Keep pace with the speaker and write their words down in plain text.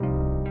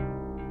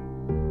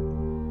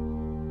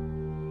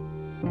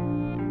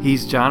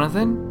He's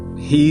Jonathan.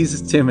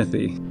 He's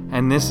Timothy.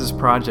 And this is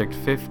Project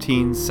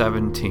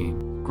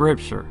 1517.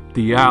 Scripture,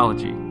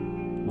 theology,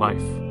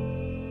 life.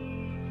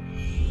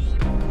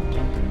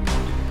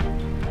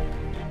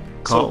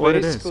 Call it what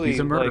it is. He's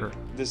a murderer.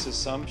 Like this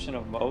assumption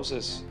of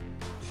Moses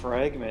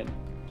fragment,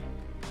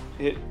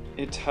 it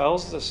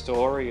tells the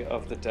story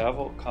of the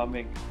devil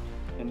coming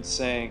and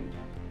saying,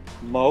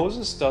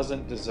 Moses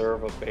doesn't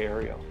deserve a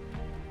burial.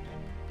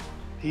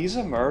 He's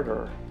a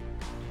murderer.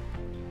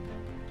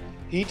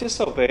 He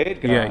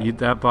disobeyed God. Yeah,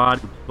 that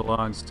body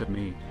belongs to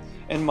me.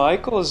 And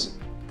Michael's...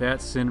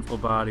 That sinful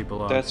body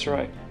belongs to me. That's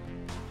right.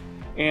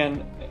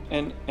 And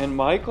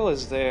Michael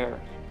is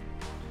there,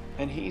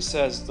 and he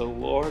says, the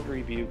Lord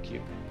rebuke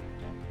you.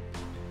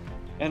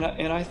 And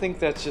I think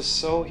that's just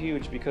so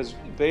huge, because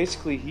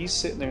basically he's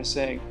sitting there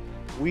saying,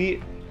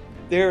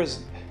 this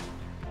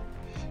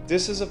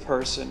is a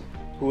person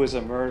who is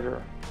a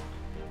murderer,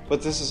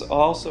 but this is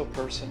also a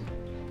person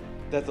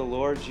that the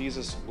Lord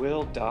Jesus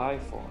will die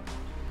for.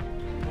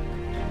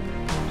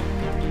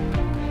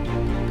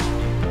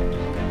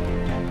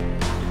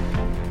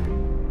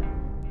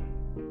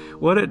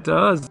 What it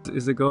does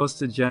is it goes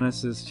to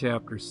Genesis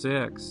chapter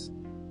 6,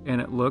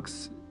 and it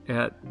looks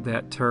at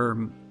that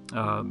term,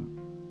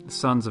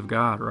 sons of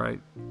God, right?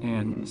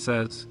 And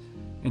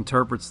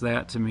interprets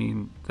that to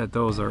mean that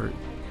those are,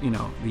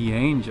 the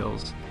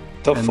angels.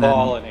 The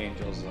fallen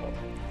angels, though.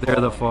 They're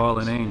the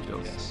fallen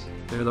angels. Yes.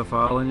 They're the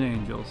fallen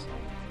angels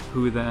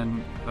who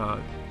then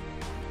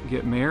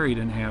get married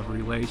and have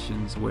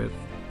relations with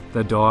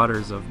the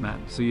daughters of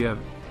men. So you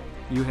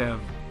have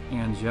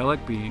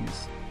angelic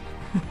beings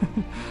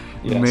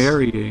yes.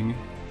 marrying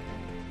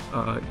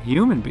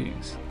human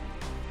beings,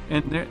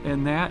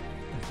 and that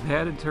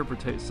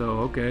interpretation.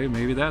 So okay,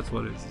 maybe that's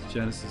what it is.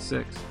 Genesis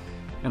 6,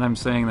 and I'm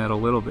saying that a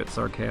little bit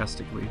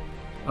sarcastically.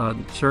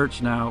 The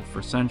church now,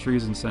 for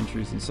centuries and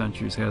centuries and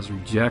centuries, has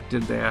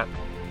rejected that.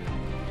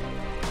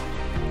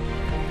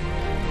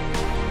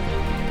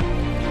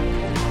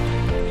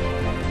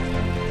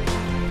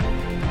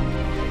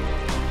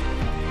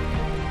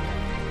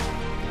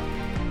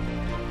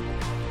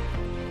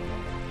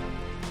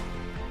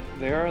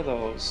 There are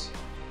those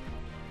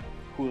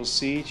who will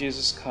see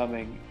Jesus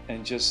coming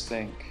and just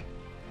think,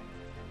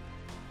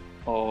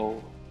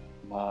 oh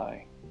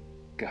my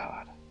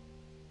God.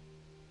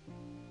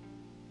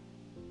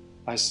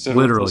 I stood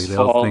Literally, with those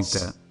they'll false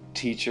think that.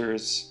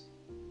 teachers,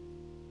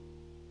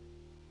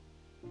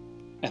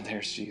 and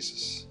there's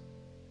Jesus.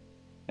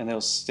 And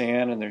they'll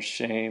stand in their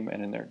shame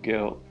and in their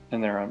guilt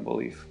and their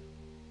unbelief,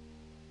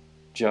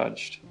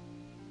 judged.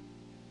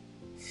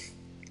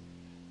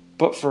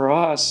 But for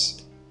us,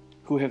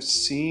 who have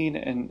seen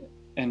and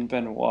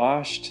been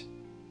washed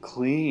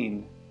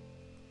clean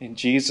in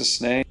Jesus'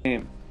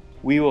 name,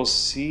 we will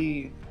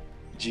see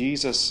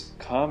Jesus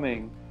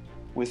coming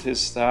with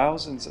his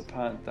thousands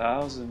upon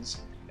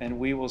thousands, and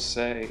we will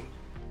say,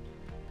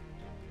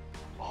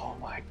 oh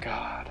my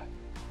God,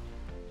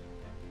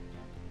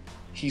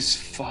 he's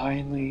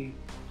finally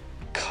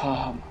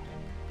come.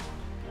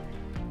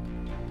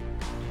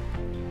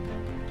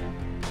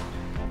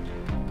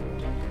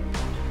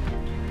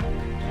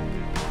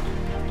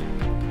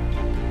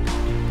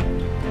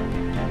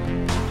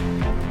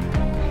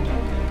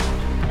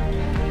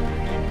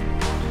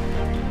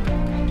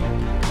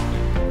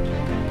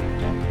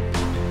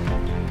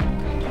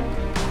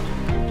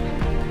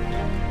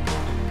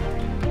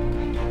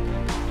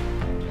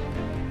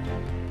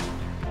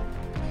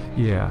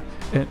 Yeah,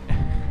 and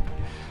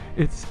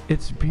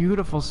it's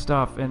beautiful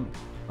stuff, and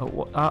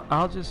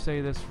I'll just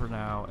say this for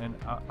now, and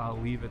I'll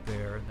leave it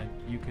there, and then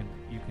you can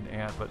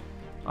add. But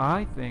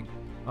I think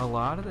a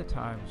lot of the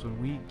times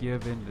when we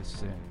give in to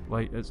sin,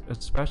 like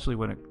especially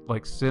when it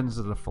like sins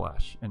of the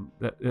flesh, and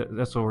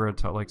that's what we're going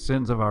to talk, like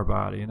sins of our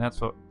body, and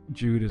that's what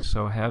Jude is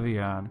so heavy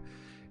on.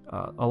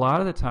 A lot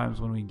of the times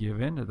when we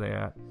give in to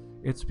that,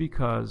 it's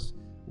because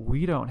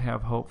we don't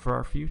have hope for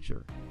our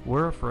future.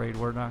 We're afraid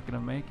we're not going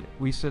to make it.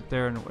 We sit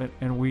there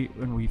and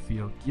we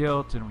feel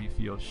guilt, and we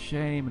feel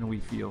shame, and we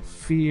feel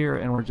fear,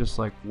 and we're just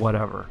like,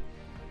 whatever,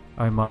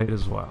 I might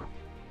as well,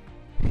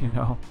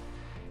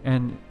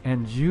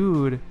 And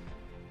Jude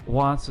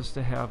wants us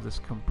to have this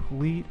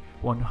complete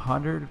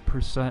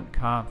 100%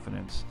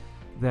 confidence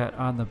that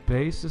on the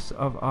basis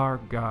of our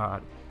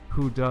God,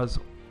 who does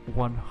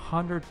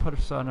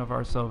 100% of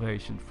our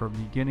salvation from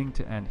beginning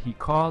to end, he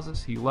calls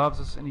us, he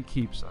loves us, and he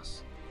keeps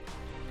us.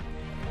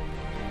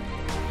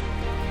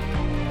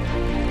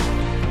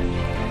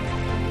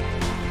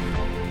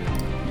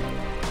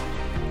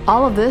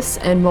 All of this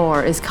and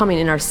more is coming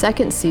in our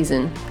second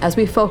season as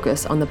we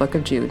focus on the book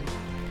of Jude.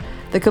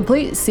 The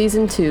complete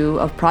Season 2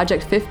 of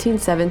Project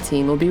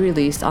 1517 will be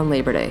released on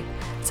Labor Day,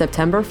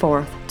 September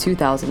 4th,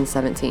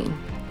 2017.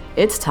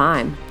 It's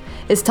time.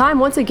 It's time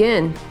once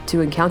again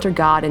to encounter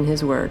God in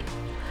His Word.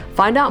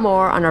 Find out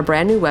more on our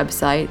brand new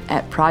website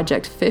at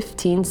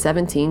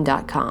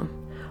project1517.com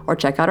or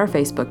check out our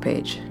Facebook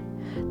page.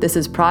 This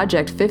is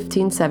Project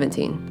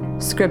 1517,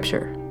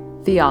 Scripture,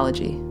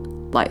 Theology,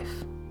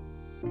 Life.